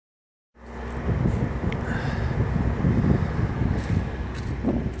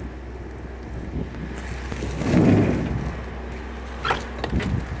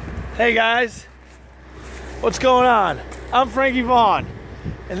Hey guys, what's going on? I'm Frankie Vaughn,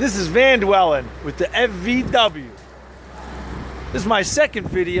 and this is Van Dwelling with the FVW. This is my second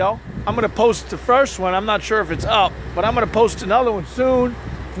video. I'm gonna post the first one. I'm not sure if it's up, but I'm gonna post another one soon.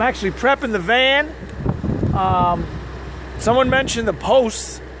 I'm actually prepping the van. Someone mentioned the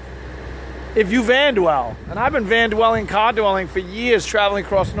posts if you van dwell, and I've been van dwelling, car dwelling for years, traveling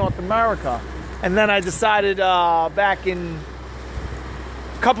across North America. And then I decided back in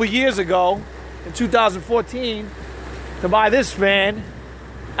a couple of years ago, in 2014, to buy this van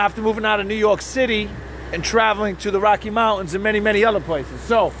after moving out of New York City and traveling to the Rocky Mountains and many, many other places.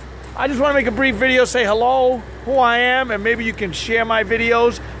 So I just want to make a brief video, say hello, who I am, and maybe you can share my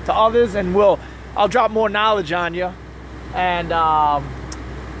videos to others, and I'll drop more knowledge on you. And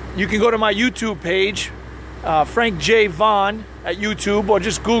you can go to my YouTube page, Frank J. Vaughn at YouTube, or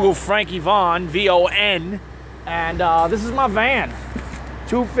just Google Frankie Vaughn, V-O-N. And this is my van,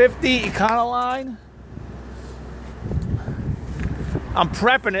 250 Econoline. I'm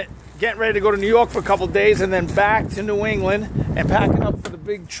prepping it, getting ready to go to New York for a couple days, and then back to New England and packing up for the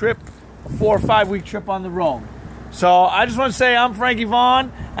big trip, a 4 or 5 week trip on the road. So I just want to say I'm Frankie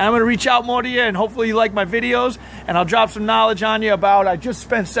Vaughn, and I'm going to reach out more to you, and hopefully you like my videos, and I'll drop some knowledge on you about, I just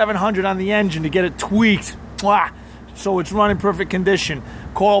spent $700 on the engine to get it tweaked. Mwah! So it's running perfect condition.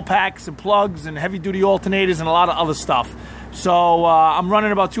 Coil packs and plugs and heavy duty alternators and a lot of other stuff. So I'm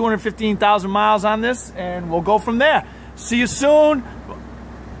running about 215,000 miles on this, and we'll go from there. See you soon.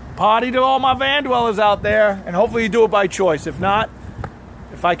 Party to all my van dwellers out there, and hopefully you do it by choice. If not,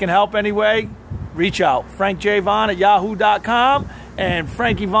 if I can help anyway, reach out. Frank J. Vaughn at yahoo.com and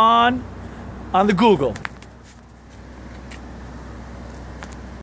Frankie Vaughn on the Google.